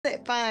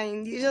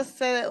fine. You just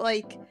said it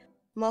like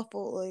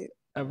muffled. Like,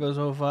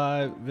 Episode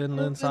 5,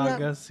 Vinland open up.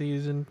 Saga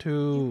Season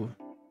 2.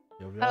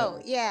 Yo,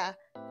 Oh, yeah.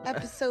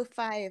 Episode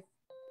 5.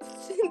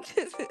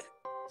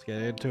 Let's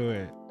get into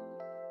it.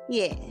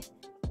 Yeah.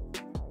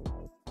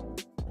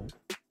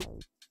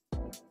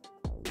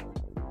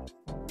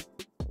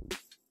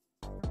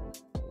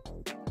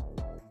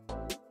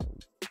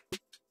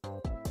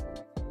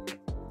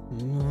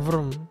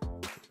 Vroom.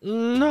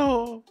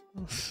 No.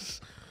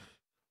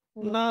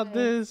 Not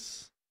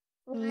this.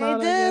 Why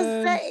Not does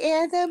again.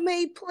 the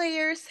anime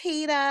players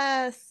hate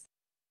us?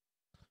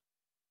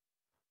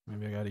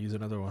 Maybe I gotta use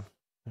another one.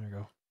 There we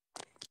go.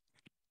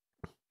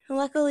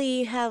 Luckily,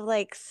 you have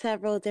like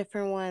several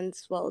different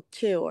ones. Well,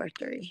 2 or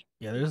 3.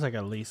 Yeah, there's like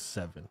at least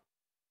 7.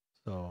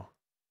 So,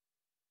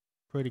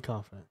 pretty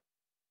confident.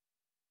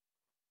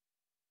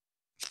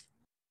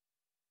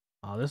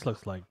 Oh, this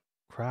looks like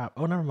crap.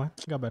 Oh, never mind.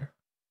 It got better.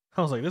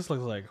 I was like, this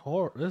looks like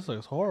This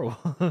looks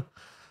horrible.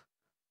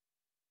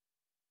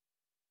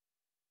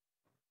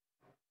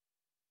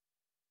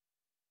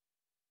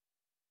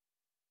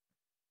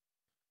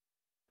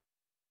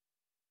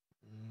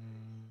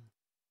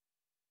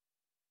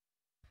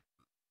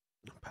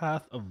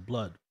 Path of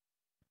Blood.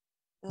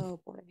 Oh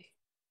boy.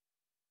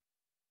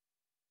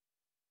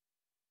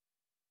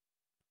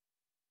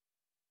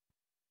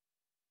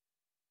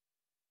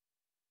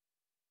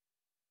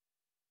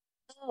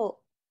 Oh,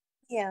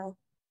 yeah.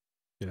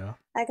 Yeah.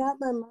 I got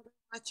my mother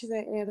watching the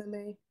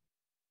anime.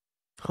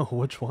 Oh,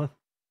 which one?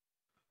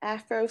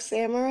 Afro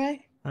Samurai.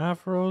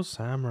 Afro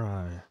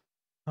Samurai.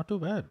 Not too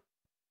bad.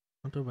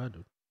 Not too bad,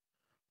 dude.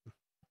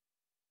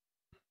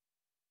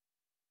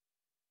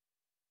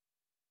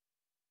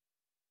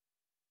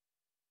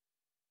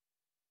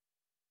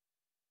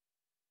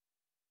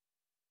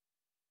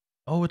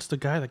 Oh, it's the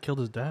guy that killed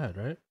his dad,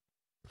 right?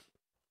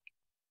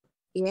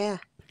 Yeah.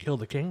 Killed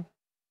the king?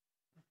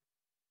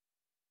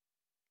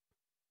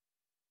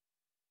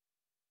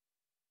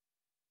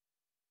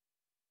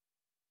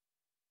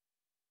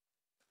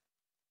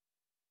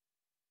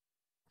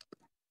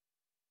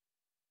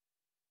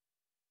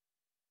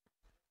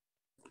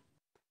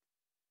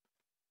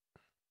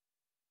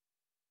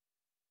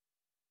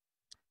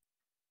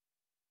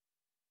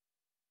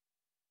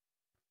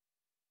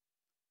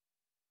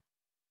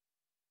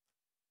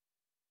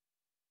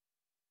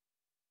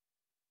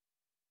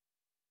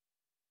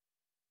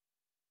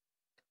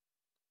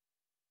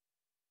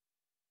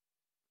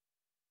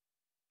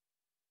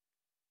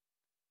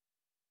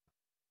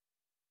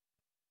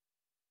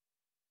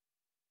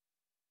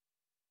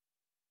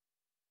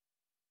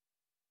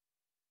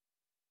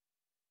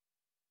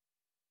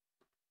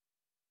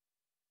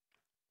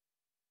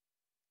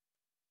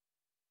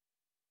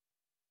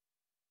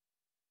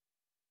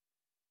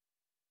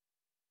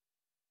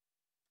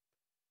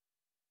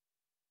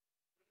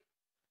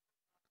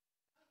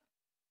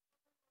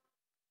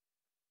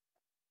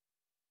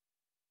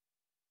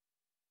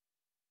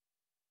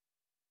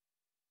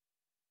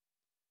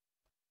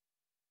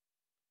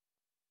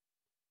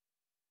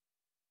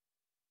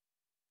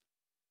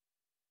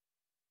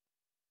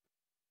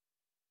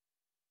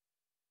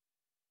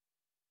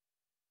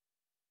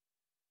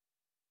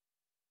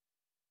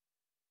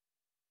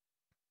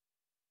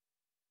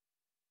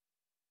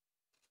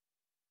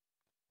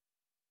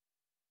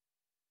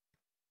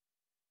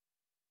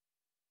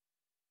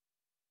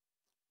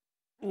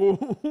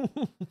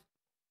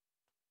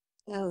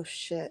 Oh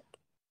shit.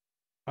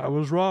 I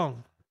was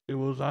wrong. It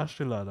was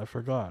Ashtilad. I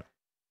forgot.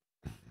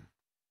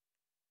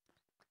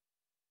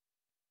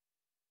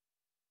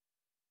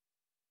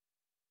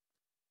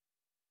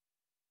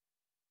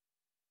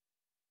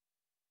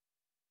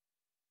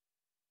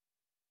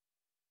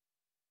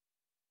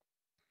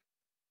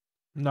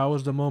 And that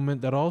was the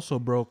moment that also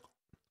broke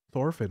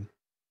Thorfinn.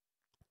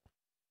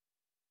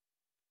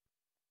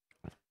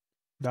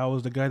 That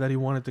was the guy that he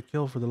wanted to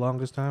kill for the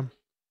longest time.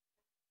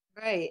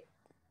 Right.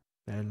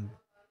 And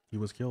he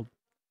was killed.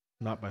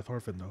 Not by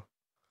Thorfinn, though.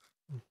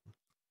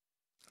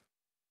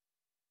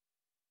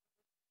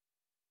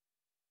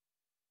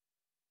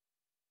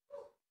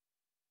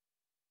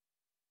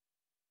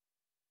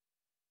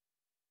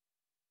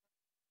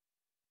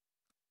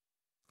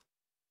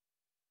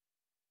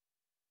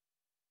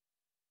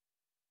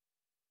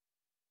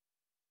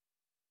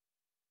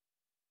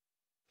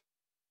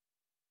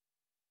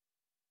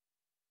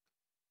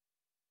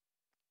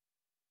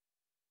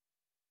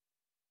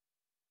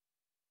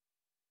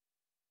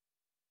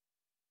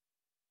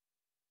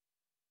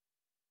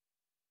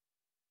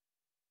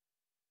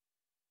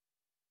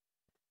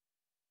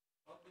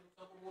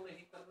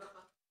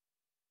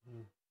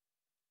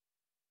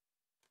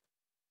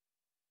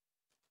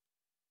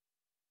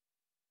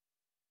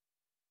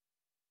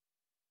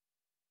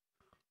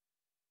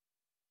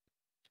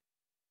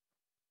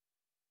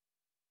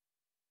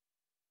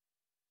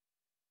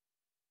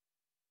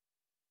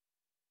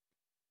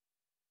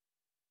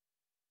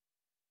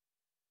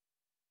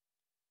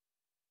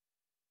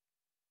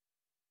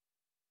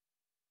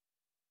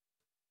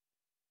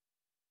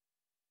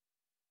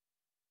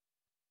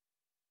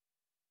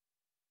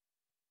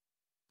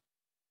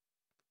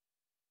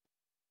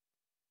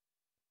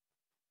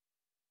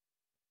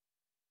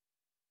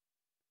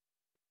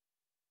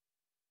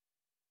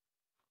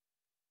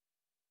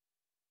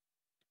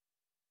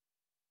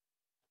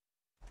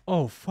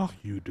 Oh, fuck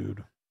you,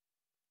 dude.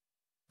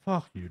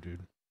 Fuck you,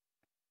 dude.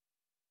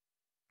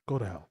 Go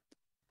to hell.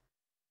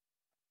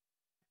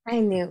 I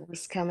knew it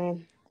was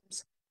coming.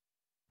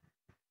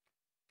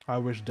 I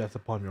wish death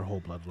upon your whole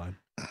bloodline.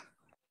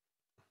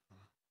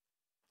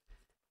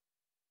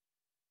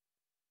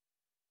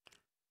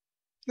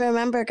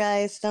 Remember,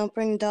 guys, don't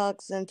bring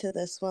dogs into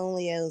this when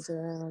Leo's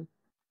around.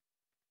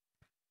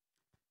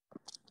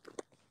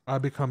 I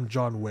become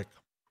John Wick.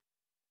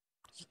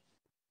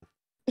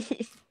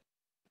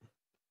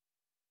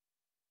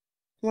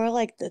 More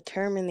like the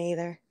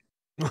Terminator.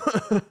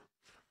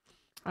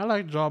 I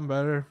like John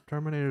better.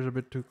 Terminator's a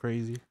bit too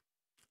crazy.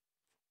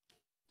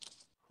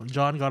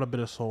 John got a bit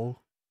of soul.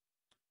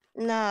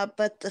 Nah,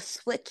 but the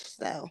switch,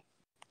 though.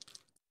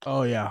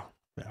 Oh, yeah.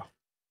 Yeah.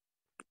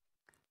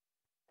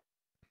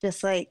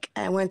 Just like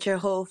I want your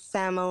whole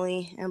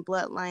family and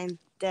bloodline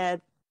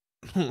dead.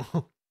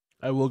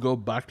 I will go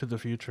back to the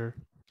future.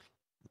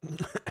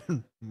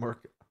 And mark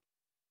it.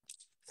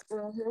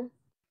 Mm-hmm.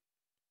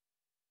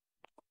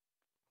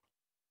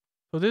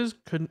 So this is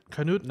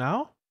Canute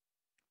now?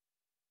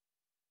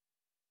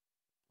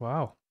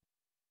 Wow.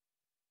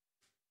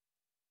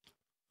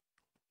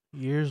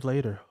 Years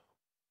later.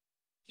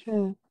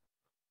 Hmm.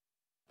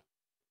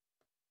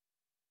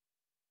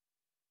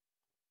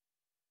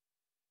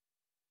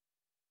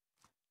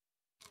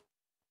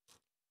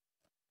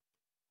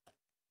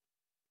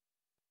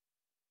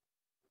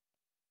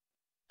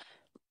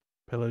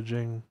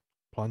 Pillaging,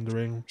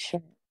 plundering,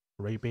 Sure.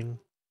 raping.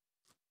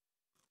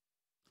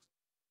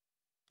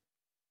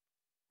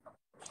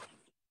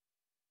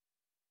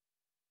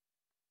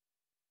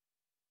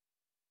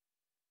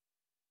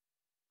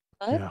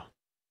 What? Yeah.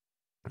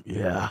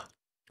 Yeah.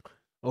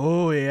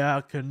 Oh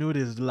yeah, Canute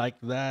is like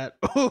that.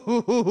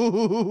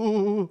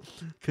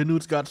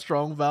 Canute's got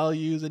strong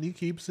values and he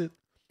keeps it.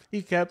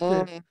 He kept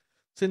it.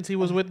 Since he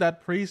was with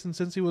that priest and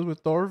since he was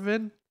with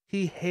Thorfinn,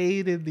 he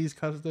hated these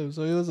customs.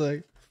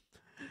 So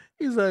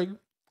he's like,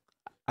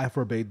 I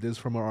forbade this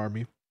from our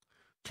army.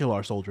 Kill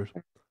our soldiers.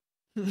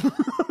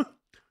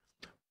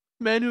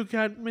 Men who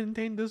can't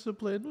maintain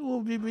discipline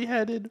will be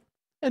beheaded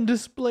and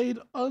displayed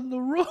on the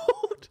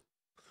road.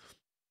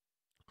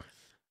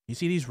 You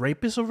see these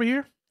rapists over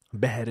here?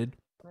 Beheaded.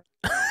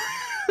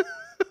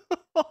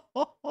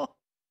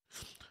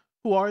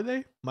 Who are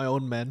they? My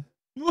own men.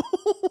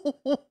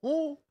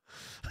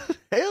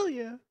 Hell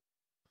yeah.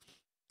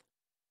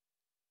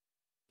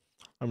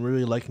 I'm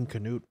really liking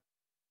Canute.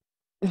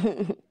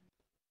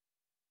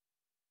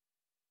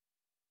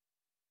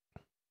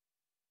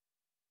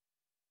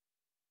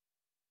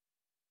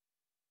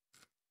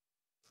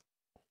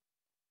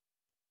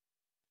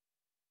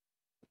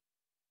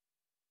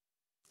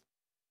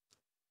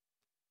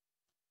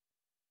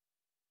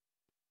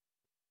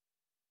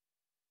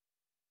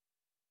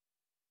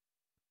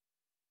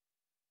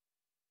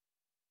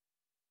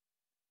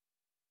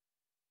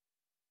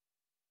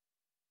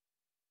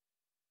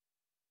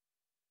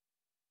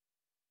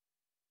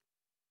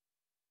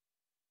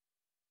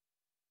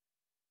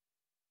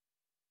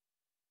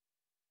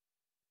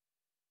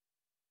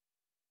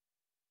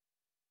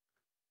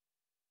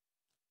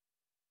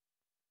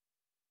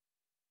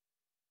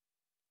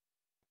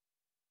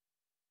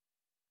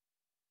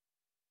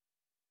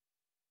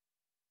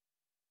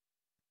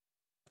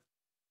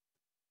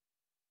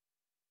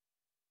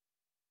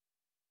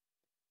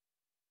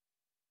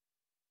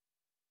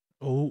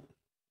 Oh,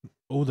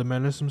 oh, the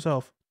menace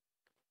himself.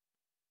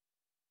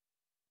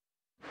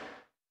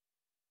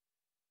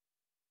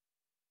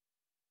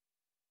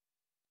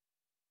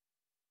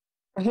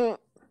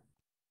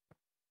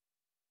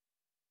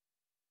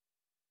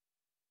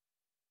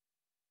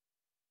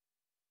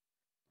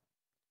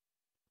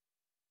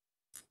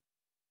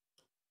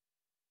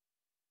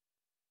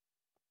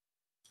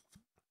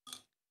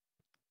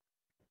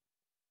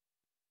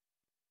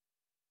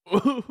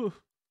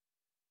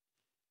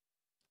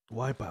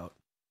 Wipeout.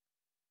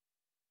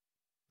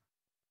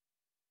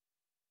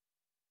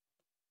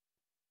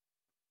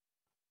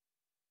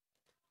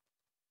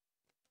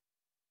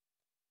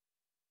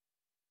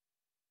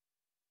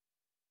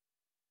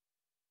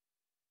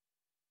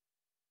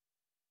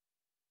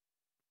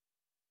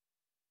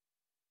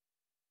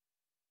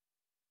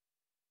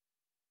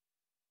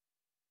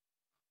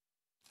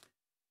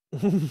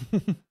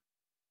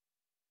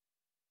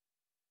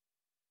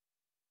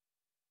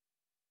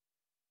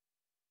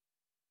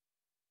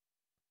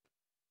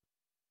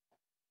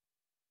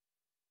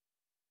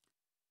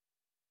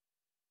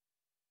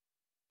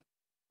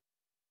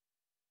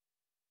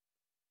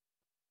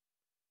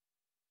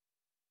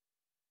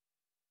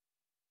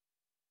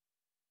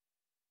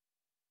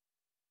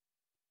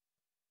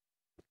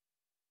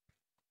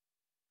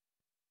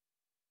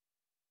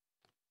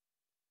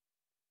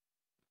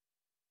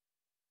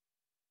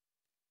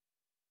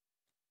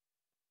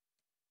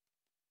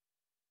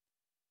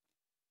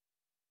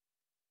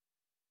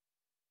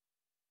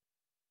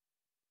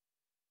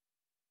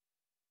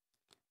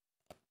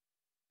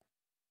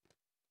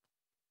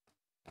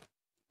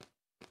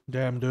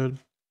 Damn, dude.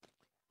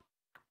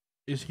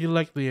 Is he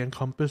like the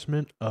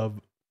encompassment of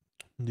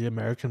the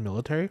American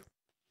military?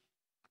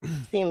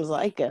 Seems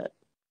like it.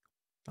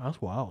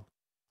 That's wild.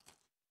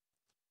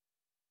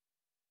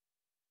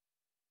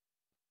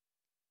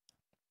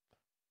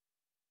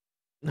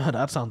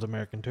 That sounds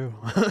American too.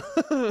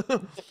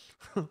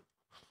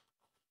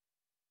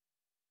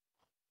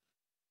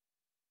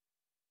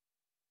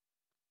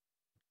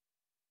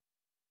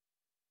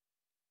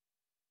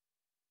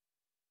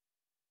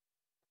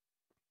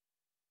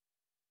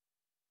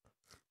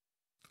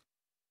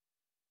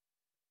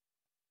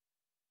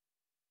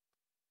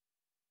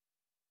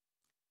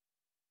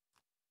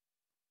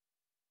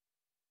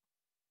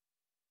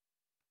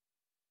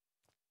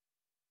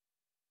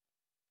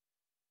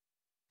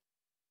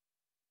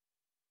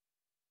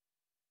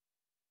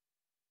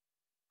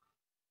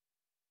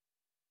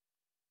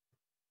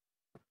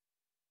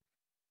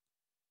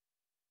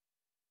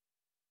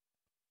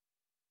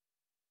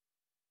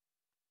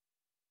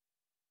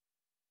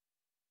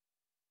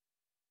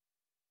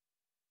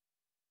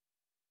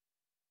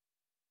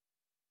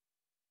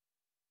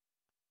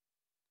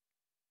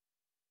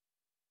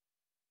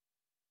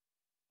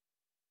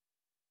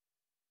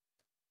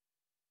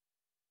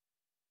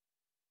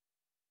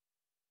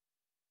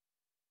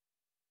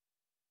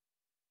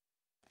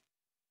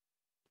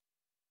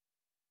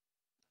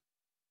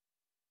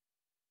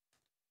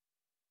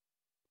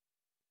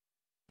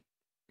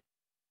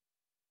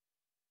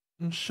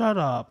 Shut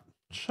up.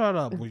 Shut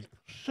up.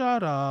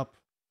 Shut up.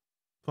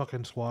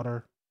 Fucking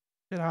swatter.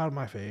 Get out of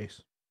my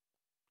face.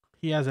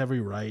 He has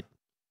every right.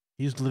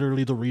 He's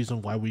literally the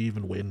reason why we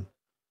even win.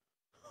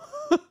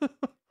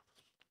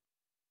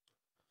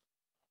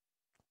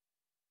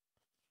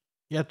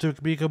 Yeah, to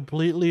be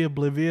completely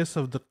oblivious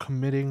of the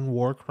committing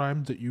war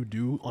crimes that you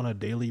do on a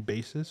daily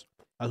basis,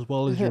 as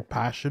well as your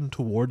passion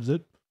towards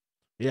it.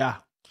 Yeah.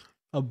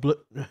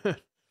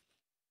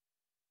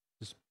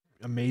 Just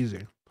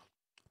amazing.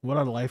 What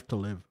a life to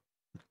live.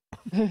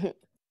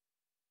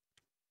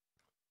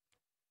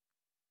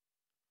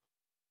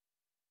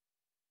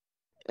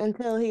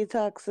 Until he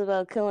talks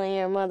about killing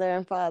your mother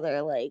and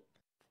father, like,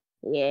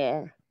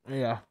 yeah,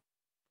 Yeah.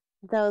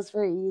 that was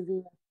very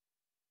easy.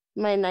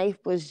 My knife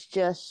was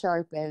just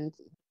sharpened.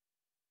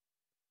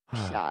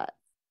 Shot.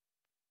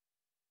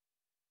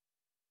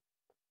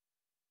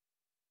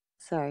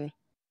 Sorry.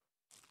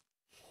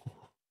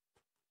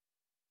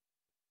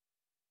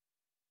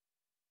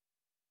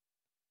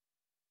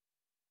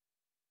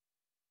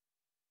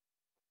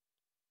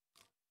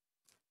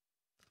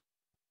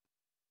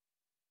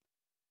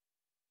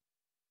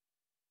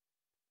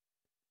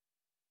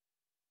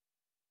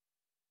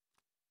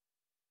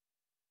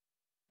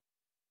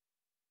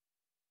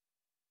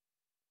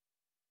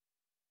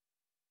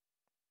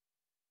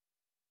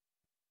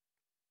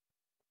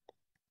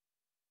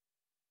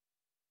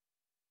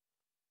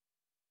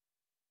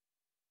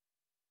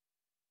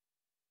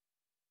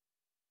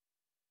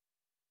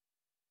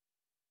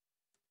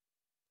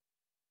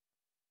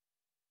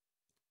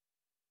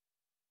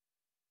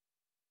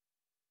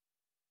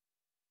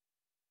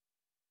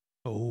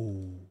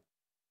 Oh.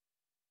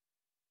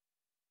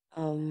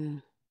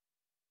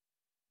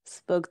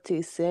 Spoke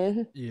too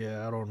soon.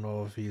 Yeah, I don't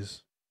know if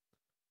he's.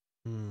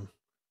 Hmm.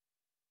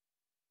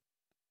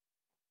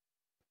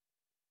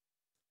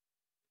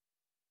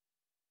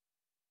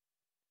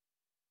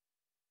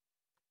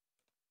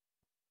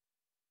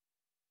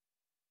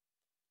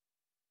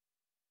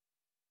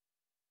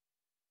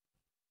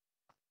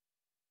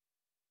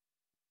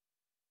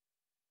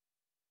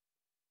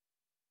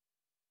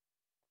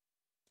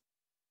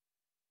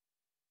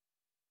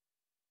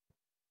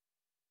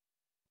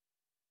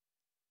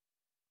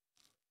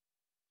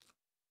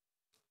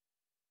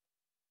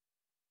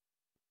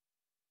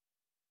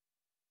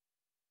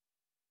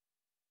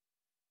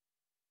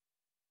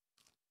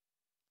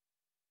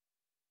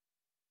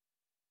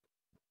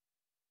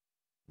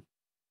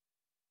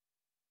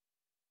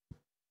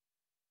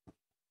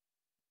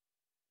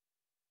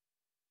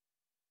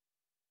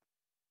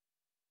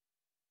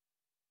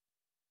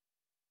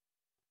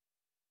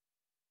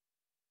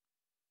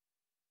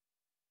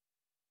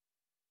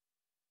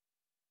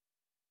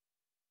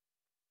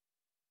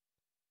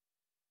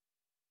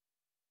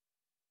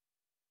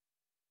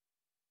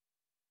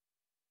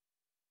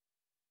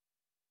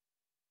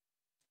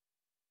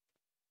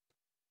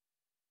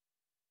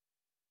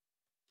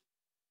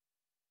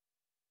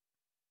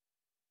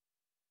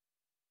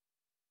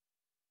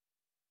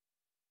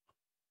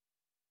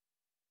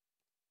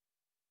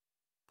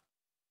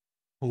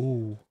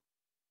 Oh.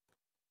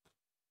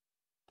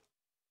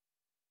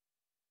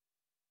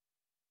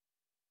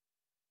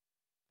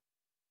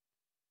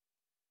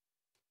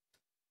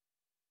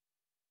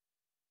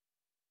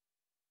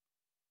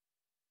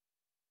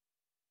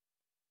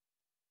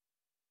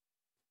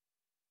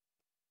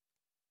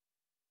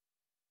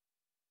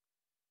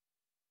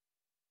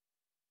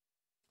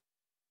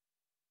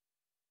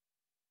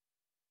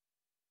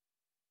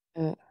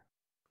 Mm.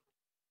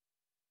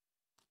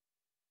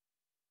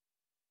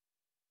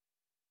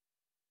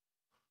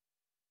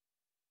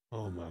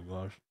 Oh my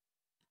gosh.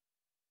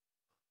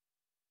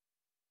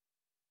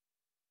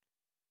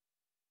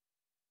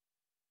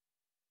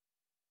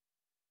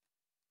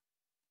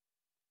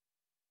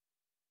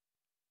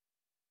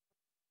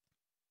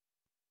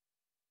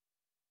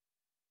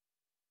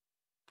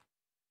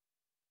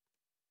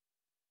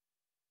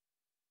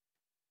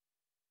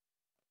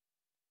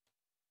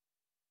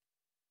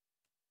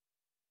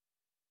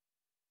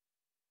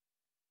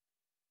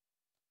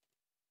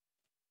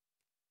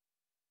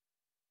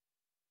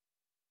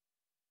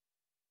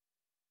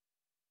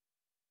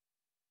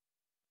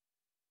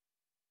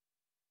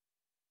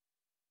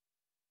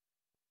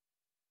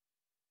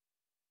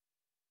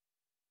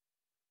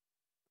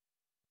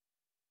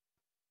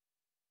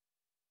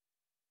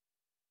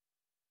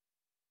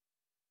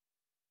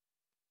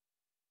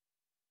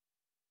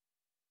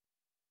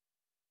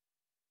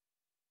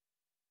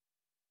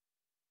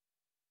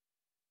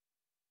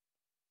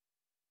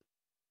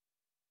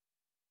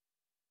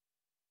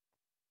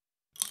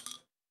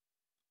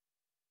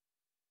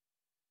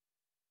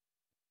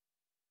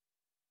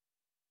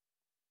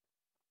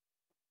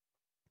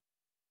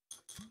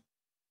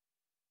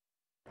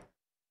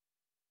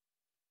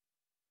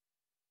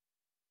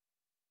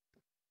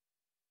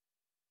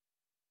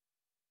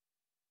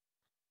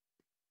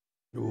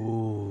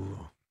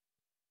 Ooh.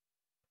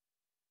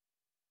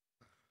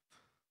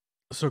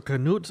 So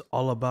Canut's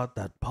all about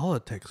that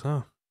politics,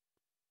 huh?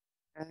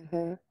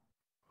 Mm-hmm.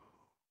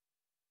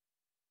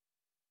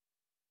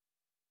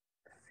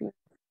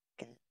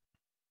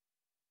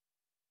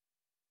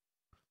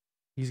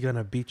 He's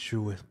gonna beat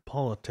you with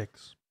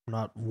politics,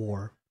 not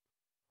war.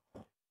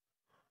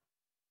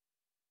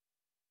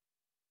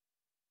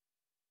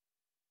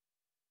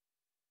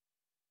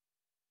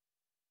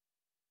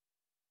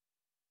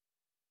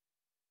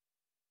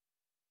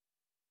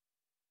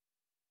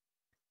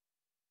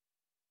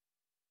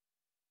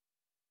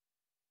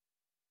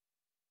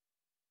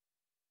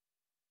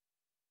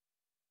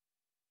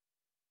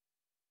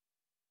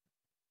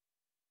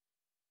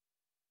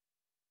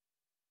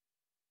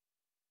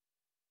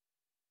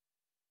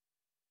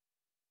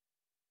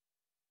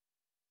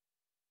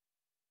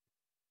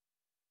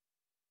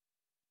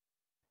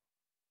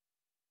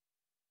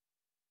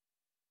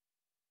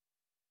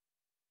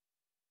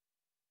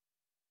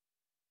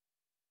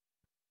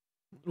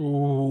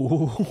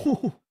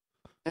 Ooh.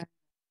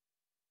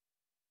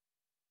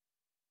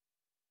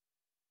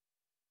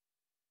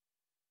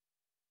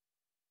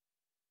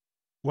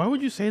 Why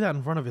would you say that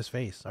in front of his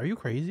face? Are you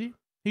crazy?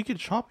 He could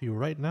chop you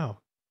right now.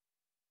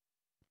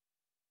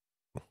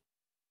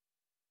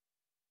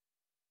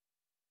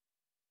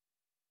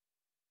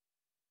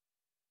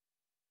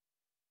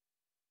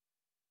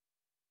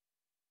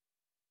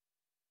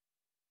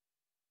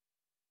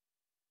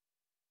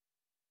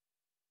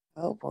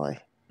 Oh boy.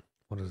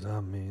 What does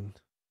that mean?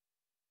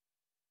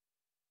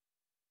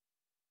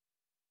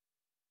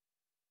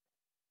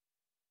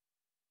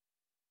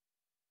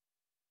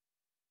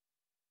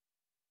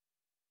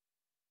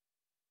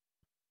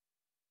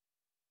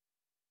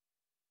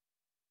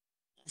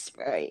 That's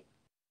right.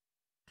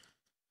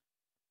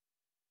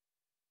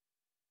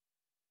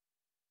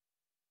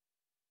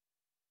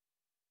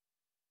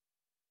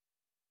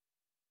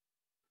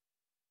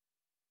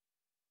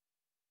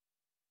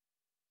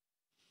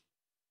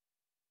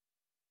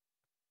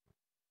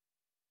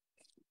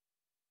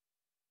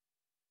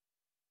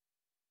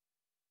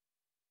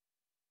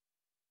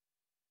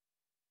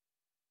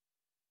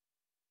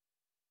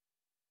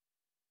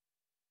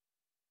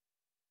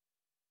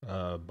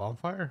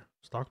 Bonfire?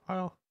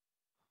 Stockpile?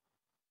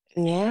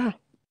 Yeah.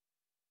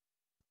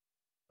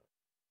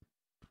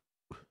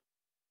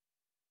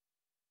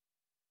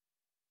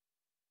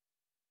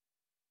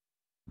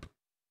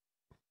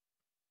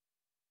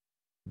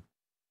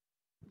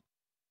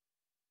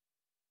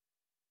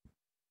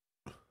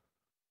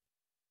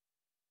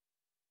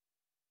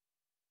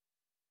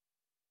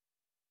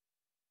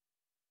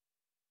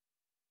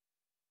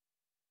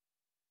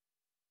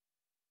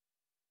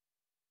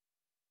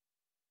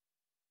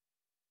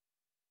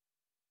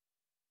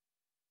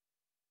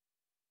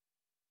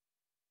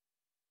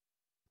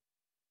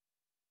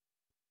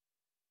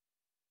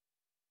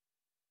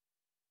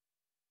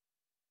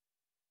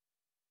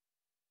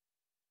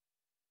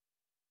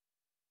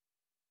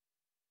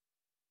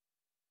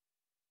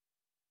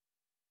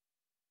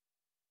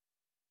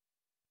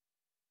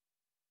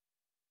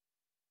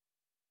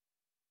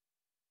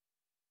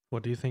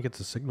 What do you think it's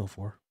a signal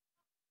for?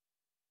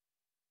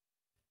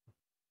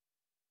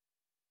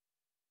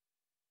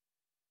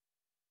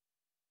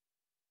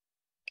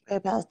 We're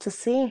about to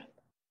see.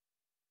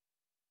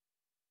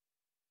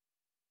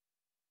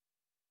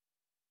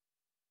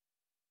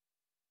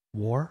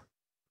 War?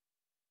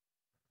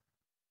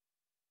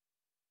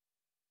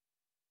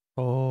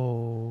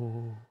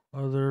 Oh,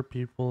 other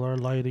people are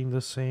lighting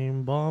the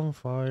same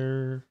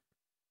bonfire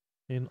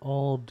in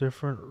all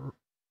different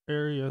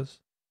areas.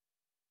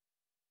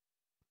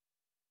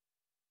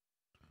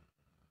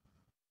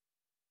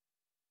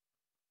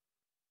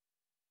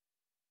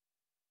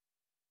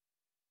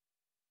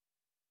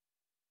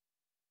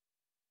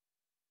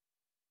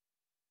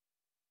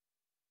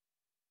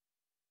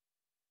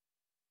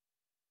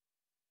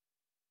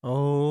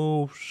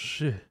 Oh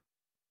shit.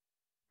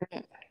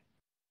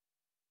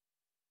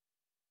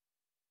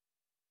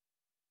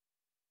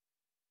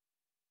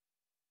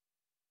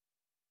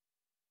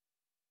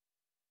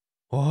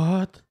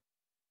 What?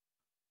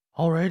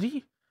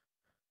 Already?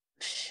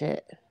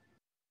 Shit.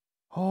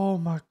 Oh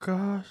my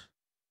gosh.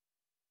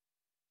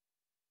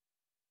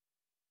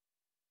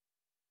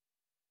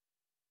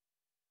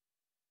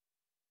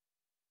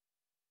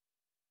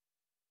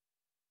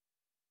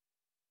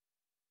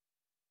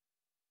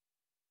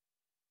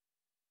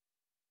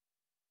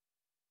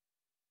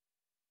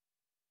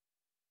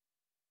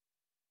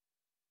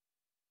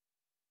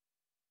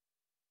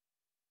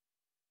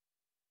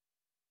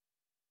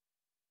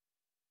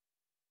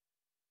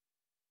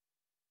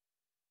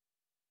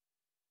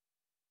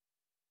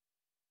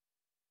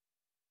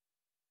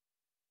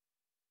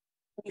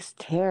 He's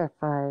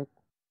terrified.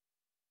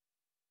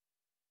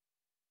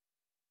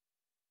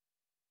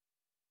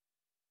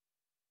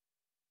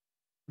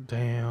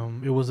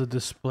 Damn, it was a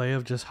display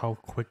of just how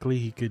quickly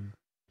he could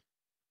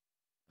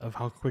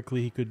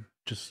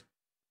just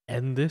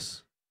end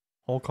this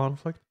whole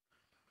conflict.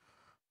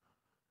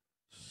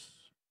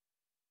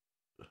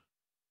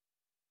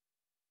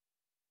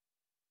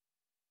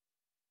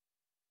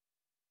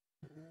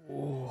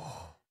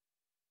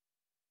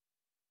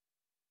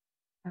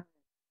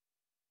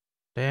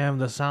 Damn,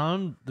 the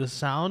sound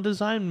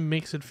design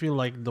makes it feel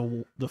like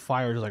the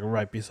fire is like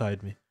right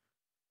beside me.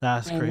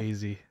 That's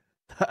crazy.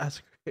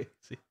 That's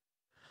crazy.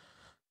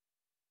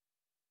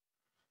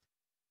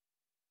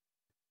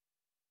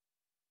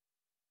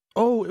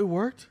 Oh, it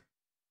worked?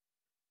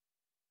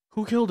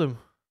 Who killed him?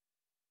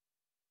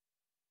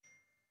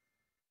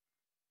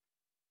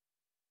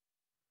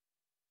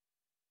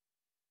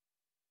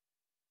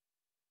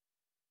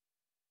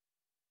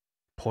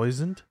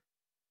 Poisoned?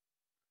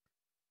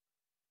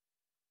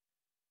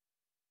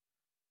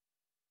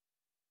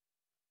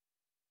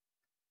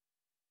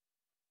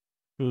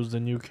 Who's the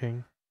new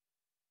king?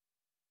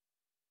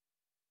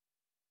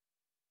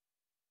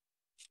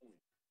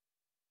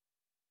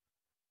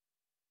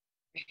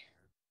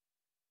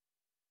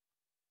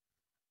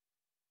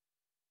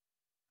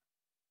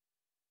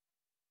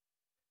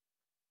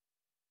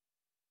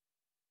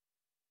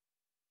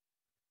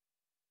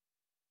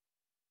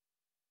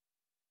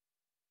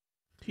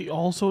 He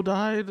also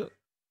died?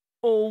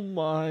 Oh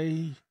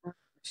my.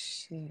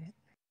 Shit.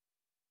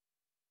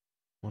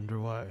 Wonder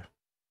why.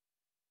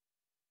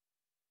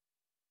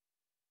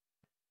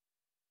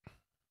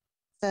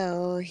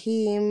 So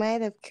he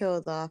might have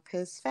killed off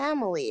his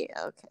family.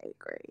 Okay,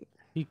 great.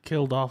 He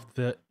killed off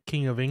the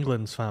King of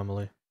England's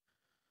family.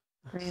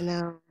 I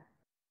know.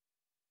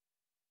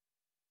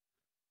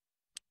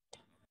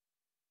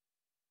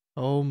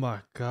 Oh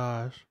my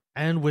gosh.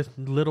 And with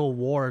little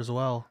war as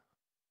well.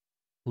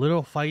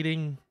 Little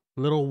fighting,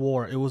 little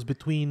war. It was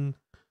between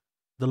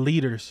the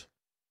leaders.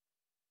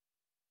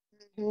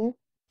 Hmm.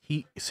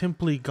 He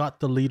simply got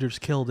the leaders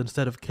killed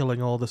instead of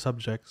killing all the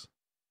subjects.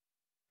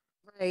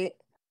 Right.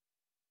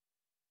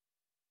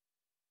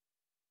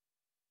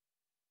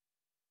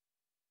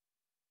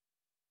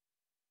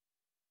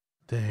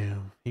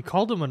 Damn. He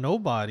called him a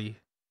nobody.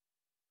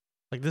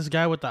 Like this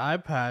guy with the eye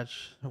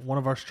patch, one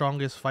of our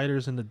strongest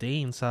fighters in the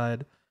Dane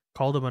side,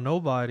 called him a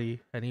nobody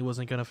and he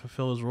wasn't going to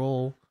fulfill his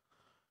role.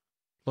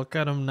 Look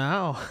at him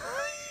now.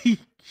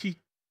 he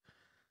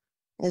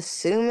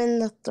Assuming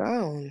the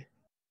throne.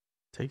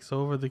 takes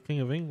over the King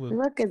of England.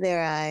 Look at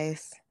their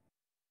eyes.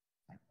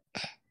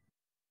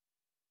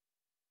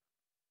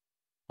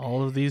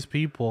 All of these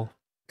people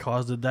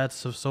caused the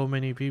deaths of so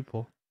many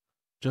people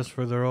just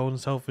for their own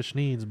selfish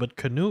needs. But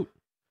Canute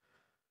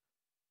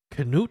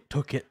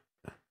took it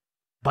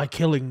by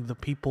killing the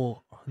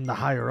people in the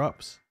higher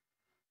ups.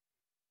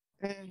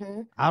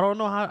 Mm-hmm. I don't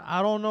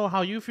know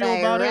how you feel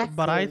about it,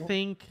 but I Directing.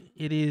 think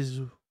it is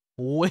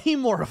way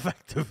more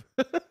effective.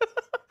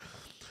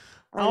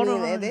 I don't mean,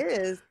 know it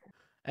how- is.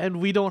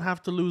 And we don't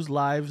have to lose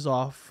lives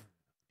off,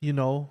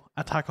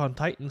 Attack on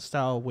Titan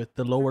style with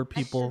the lower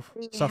people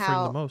see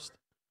suffering the most.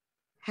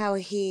 How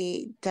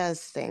he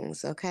does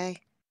things, okay?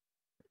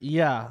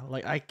 Yeah,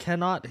 like I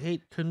cannot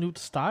hate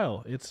Canute's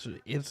style.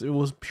 It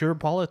was pure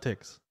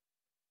politics.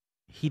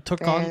 He took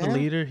Fair on the enough.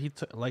 leader. He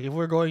took, like, if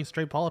we're going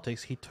straight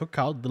politics, he took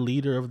out the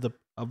leader of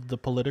the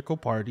political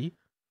party,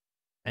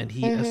 and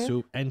he Mhm.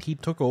 assumed and he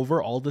took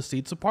over all the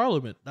seats of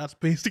parliament. That's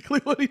basically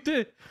what he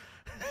did.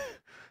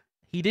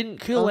 He didn't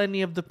kill Oh.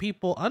 any of the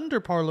people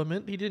under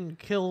parliament. He didn't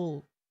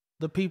kill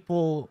the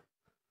people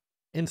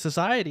in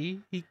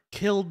society. He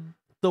killed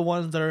the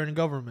ones that are in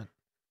government.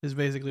 Is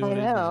basically I what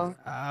he know.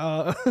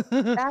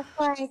 did. That's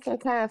why I can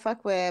kind of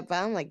fuck with it, but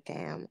I'm like,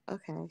 damn,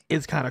 okay.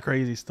 It's kind of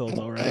crazy still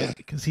though, right?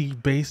 Because he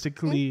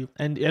basically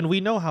and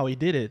we know how he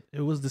did it.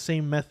 It was the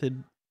same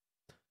method.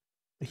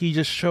 He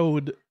just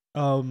showed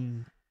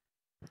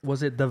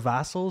was it the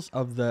vassals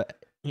of the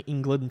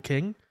England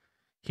king?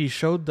 He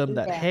showed them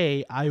that, Yeah.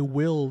 hey, I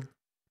will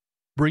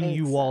bring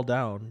you Exactly. all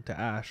down to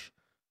ash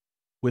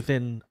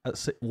within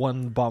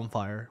one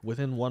bonfire.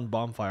 Within one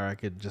bonfire, I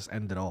could just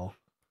end it all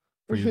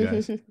for you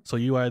guys. So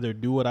you either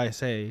do what I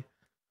say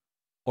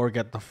or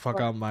get the fuck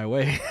out of my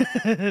way.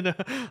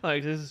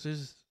 Like, this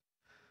is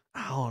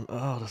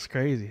oh, that's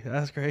crazy.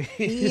 That's crazy.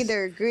 We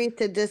either agree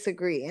to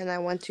disagree, and I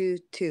want you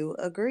to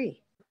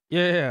agree.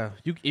 Yeah.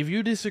 If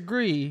you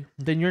disagree,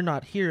 then you're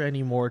not here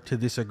anymore to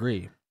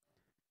disagree.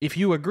 If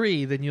you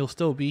agree, then you'll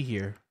still be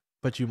here,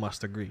 but you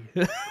must agree.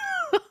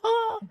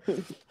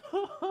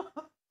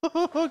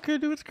 Okay,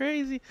 dude, it's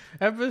crazy.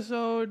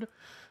 Episode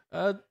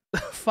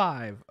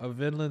 5 of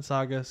Vinland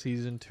Saga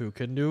Season 2.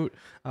 Canute.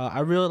 I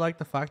really like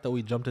the fact that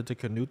we jumped into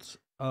Canute's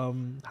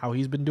how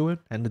he's been doing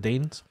and the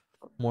Danes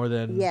more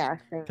than Yeah.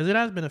 because it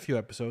has been a few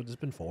episodes. It's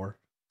been 4.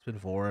 It's been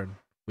 4, and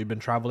we've been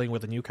traveling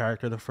with a new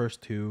character the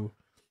first 2,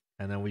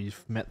 and then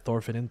we've met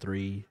Thorfinn in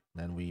 3.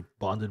 Then we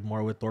bonded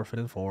more with Thorfinn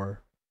in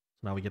 4.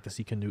 So now we get to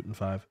see Canute in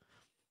 5.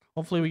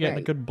 Hopefully, we get a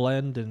Right. good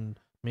blend, and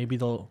maybe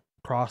they'll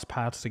cross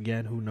paths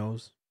again. Who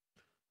knows?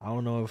 I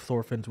don't know if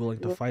Thorfinn's willing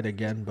to fight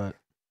again, but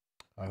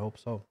I hope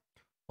so.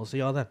 We'll see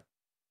y'all then.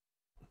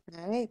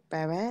 All right.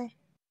 Bye bye.